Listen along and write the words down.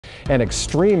and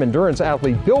extreme endurance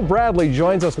athlete Bill Bradley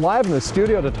joins us live in the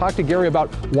studio to talk to Gary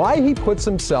about why he puts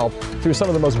himself through some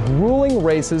of the most grueling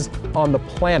races on the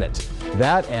planet.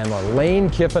 That and the Lane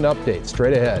Kiffin update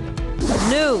straight ahead.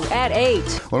 New at 8.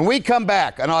 When we come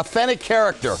back, an authentic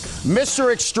character,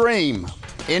 Mr. Extreme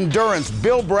Endurance,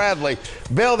 Bill Bradley.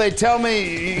 Bill, they tell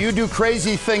me you do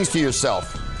crazy things to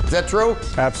yourself. Is that true?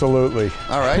 Absolutely.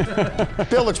 All right.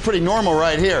 Bill looks pretty normal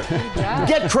right here. Yeah.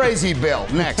 Get crazy, Bill.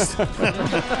 Next.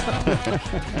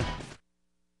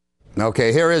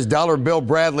 Okay, here is Dollar Bill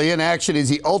Bradley in action. He's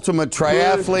the ultimate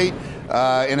triathlete.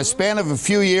 In a span of a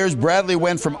few years, Bradley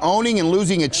went from owning and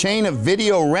losing a chain of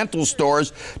video rental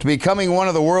stores to becoming one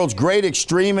of the world's great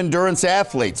extreme endurance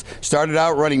athletes. Started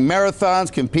out running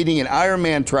marathons, competing in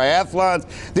Ironman triathlons.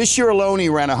 This year alone, he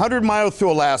ran 100 miles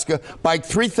through Alaska, biked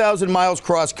 3,000 miles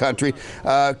cross country,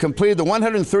 completed the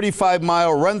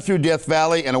 135-mile run through Death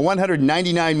Valley, and a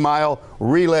 199-mile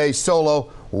relay solo.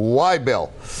 Why,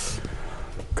 Bill?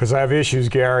 Because I have issues,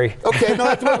 Gary. Okay, no,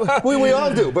 that's what we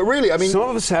all do. But really, I mean, some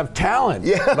of us have talent,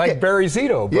 yeah, okay, like Barry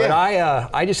Zito. But yeah,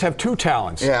 I just have two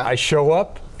talents. Yeah. I show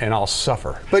up and I'll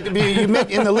suffer. But you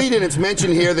in the lead-in, it's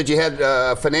mentioned here that you had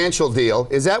a financial deal.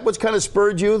 Is that what's kind of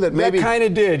spurred you? That maybe that kind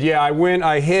of did. Yeah,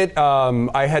 I had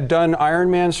done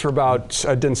Ironmans for about,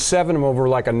 I'd done 7 of them over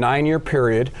like a 9-year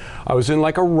period. I was in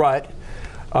like a rut.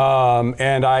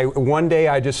 And one day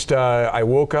I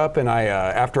woke up and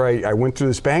after I went through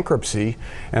this bankruptcy,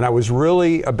 and I was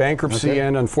really a bankruptcy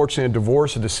and unfortunately a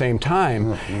divorce at the same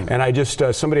time, and I just,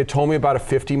 somebody had told me about a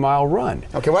 50-mile run.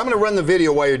 Okay, well, I'm going to run the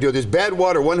video while you're doing this.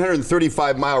 Badwater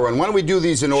 135-mile run. Why don't we do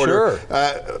these in order?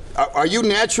 Sure. Are you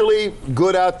naturally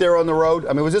good out there on the road?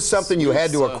 I mean, was this something you had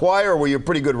to acquire, or were you a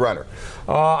pretty good runner?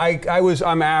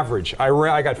 I'm average.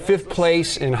 I got 5th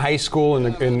place in high school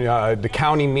in the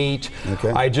county meet.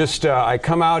 Okay. I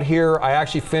come out here. I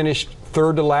actually finished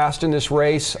 3rd to last in this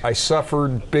race. I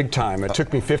suffered big time. It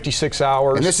took me 56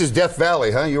 hours. And this is Death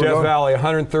Valley, huh? Death Valley,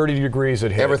 130 degrees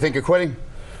it hit. Ever think of quitting?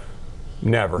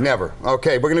 Never. Never.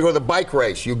 Okay, we're going to go to the bike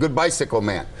race. You're a good bicycle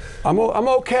man. I'm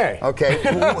okay. Okay.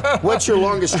 What's your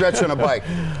longest stretch on a bike?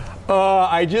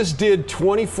 I just did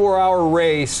 24-hour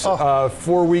race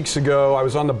 4 weeks ago. I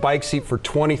was on the bike seat for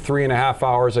 23 and a half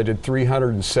hours. I did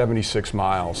 376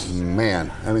 miles.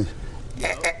 Man, I mean,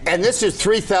 and this is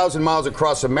 3,000 miles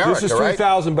across America, right? This is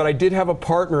 3,000, but I did have a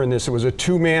partner in this. It was a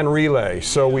 2-man relay,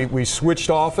 so we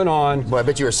switched off and on. Well, I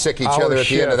bet you were sick each other at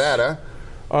the end of that, huh?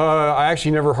 I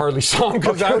actually never hardly saw him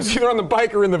because I was either on the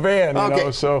bike or in the van. You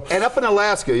know, so. And up in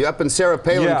Alaska, you're up in Sarah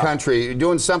Palin country, you're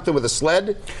doing something with a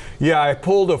sled? Yeah, I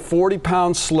pulled a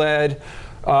 40-pound sled,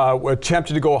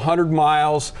 attempted to go 100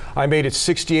 miles. I made it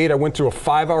 68. I went through a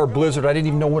 5-hour blizzard. I didn't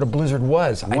even know what a blizzard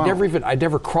was. Wow. I'd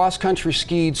never cross-country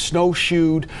skied,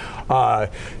 snowshoed, done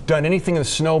anything in the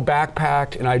snow,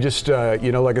 backpacked, and I just,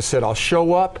 you know, like I said, I'll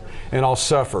show up and I'll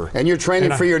suffer. And you're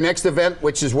training for your next event,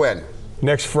 which is when?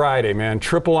 Next Friday, man.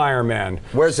 Triple Ironman.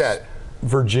 Where's that?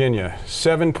 Virginia.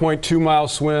 7.2-mile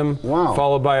swim,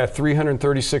 followed by a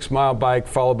 336-mile bike,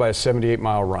 followed by a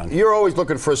 78-mile run. You're always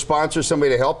looking for a sponsor,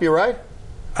 somebody to help you, right?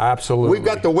 Absolutely. We've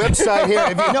got the website here.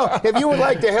 If you would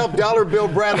like to help Dollar Bill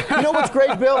Bradley, you know what's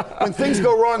great, Bill? When things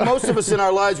go wrong, most of us in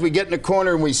our lives, we get in a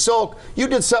corner and we sulk. You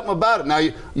did something about it. Now,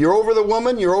 you're over the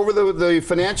woman, you're over the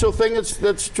financial thing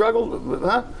that's struggled,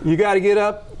 huh? You got to get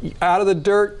up out of the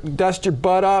dirt, dust your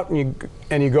butt out,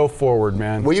 and you go forward,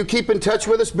 man. Will you keep in touch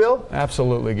with us, Bill?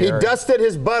 Absolutely, Gary. He dusted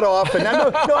his butt off, and no,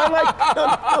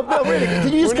 Bill, really,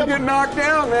 can you just when you get knocked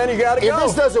down, man, you got to go. If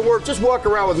this doesn't work, just walk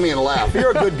around with me and laugh.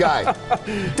 You're a good guy.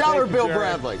 Dollar Bill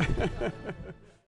Bradley.